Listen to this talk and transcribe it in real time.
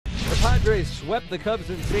Padres swept the Cubs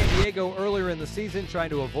in San Diego earlier in the season, trying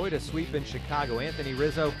to avoid a sweep in Chicago. Anthony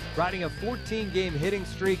Rizzo riding a 14-game hitting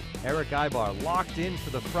streak. Eric Ibar locked in for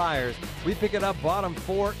the Friars. We pick it up bottom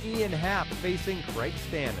 4. Ian Happ facing Craig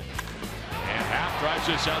Standen. And Happ drives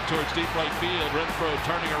this out towards deep right field. Renfroe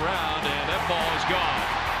turning around, and that ball is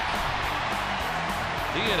gone.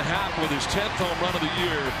 Ian Happ with his 10th home run of the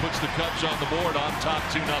year puts the Cubs on the board on top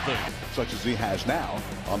 2-0. Such as he has now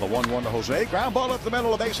on the 1-1 to Jose. Ground ball up the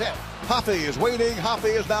middle, a base hit. Hoffey is waiting. Hoffey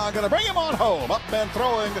is now going to bring him on home. Up and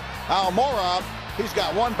throwing Almora. He's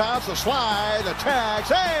got one bounce, a slide, a tag,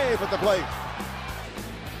 save at the plate.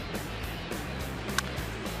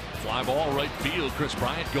 Fly ball right field. Chris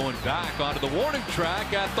Bryant going back onto the warning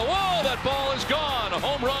track at the wall. That ball is gone. A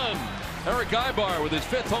home run. Eric Ibar with his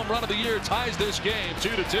 5th home run of the year ties this game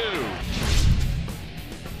 2-2.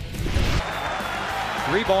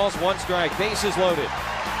 3 balls, 1 strike, bases loaded.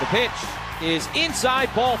 The pitch is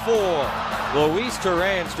inside, ball 4. Luis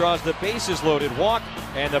Torrens draws the bases loaded walk,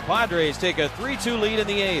 and the Padres take a 3-2 lead in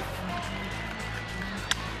the 8th.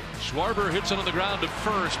 Schwarber hits it on the ground to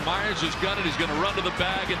first. Myers has got it. He's going to run to the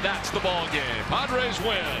bag, and that's the ball game. Padres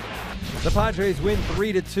win. The Padres win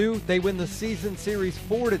 3-2. They win the season series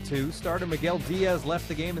 4-2. Starter Miguel Diaz left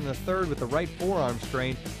the game in the 3rd with the right forearm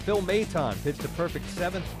strain. Phil Maton pitched a perfect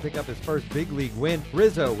 7th to pick up his first big league win.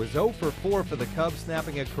 Rizzo was 0 for 4 for the Cubs,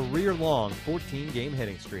 snapping a career-long 14-game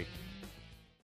hitting streak.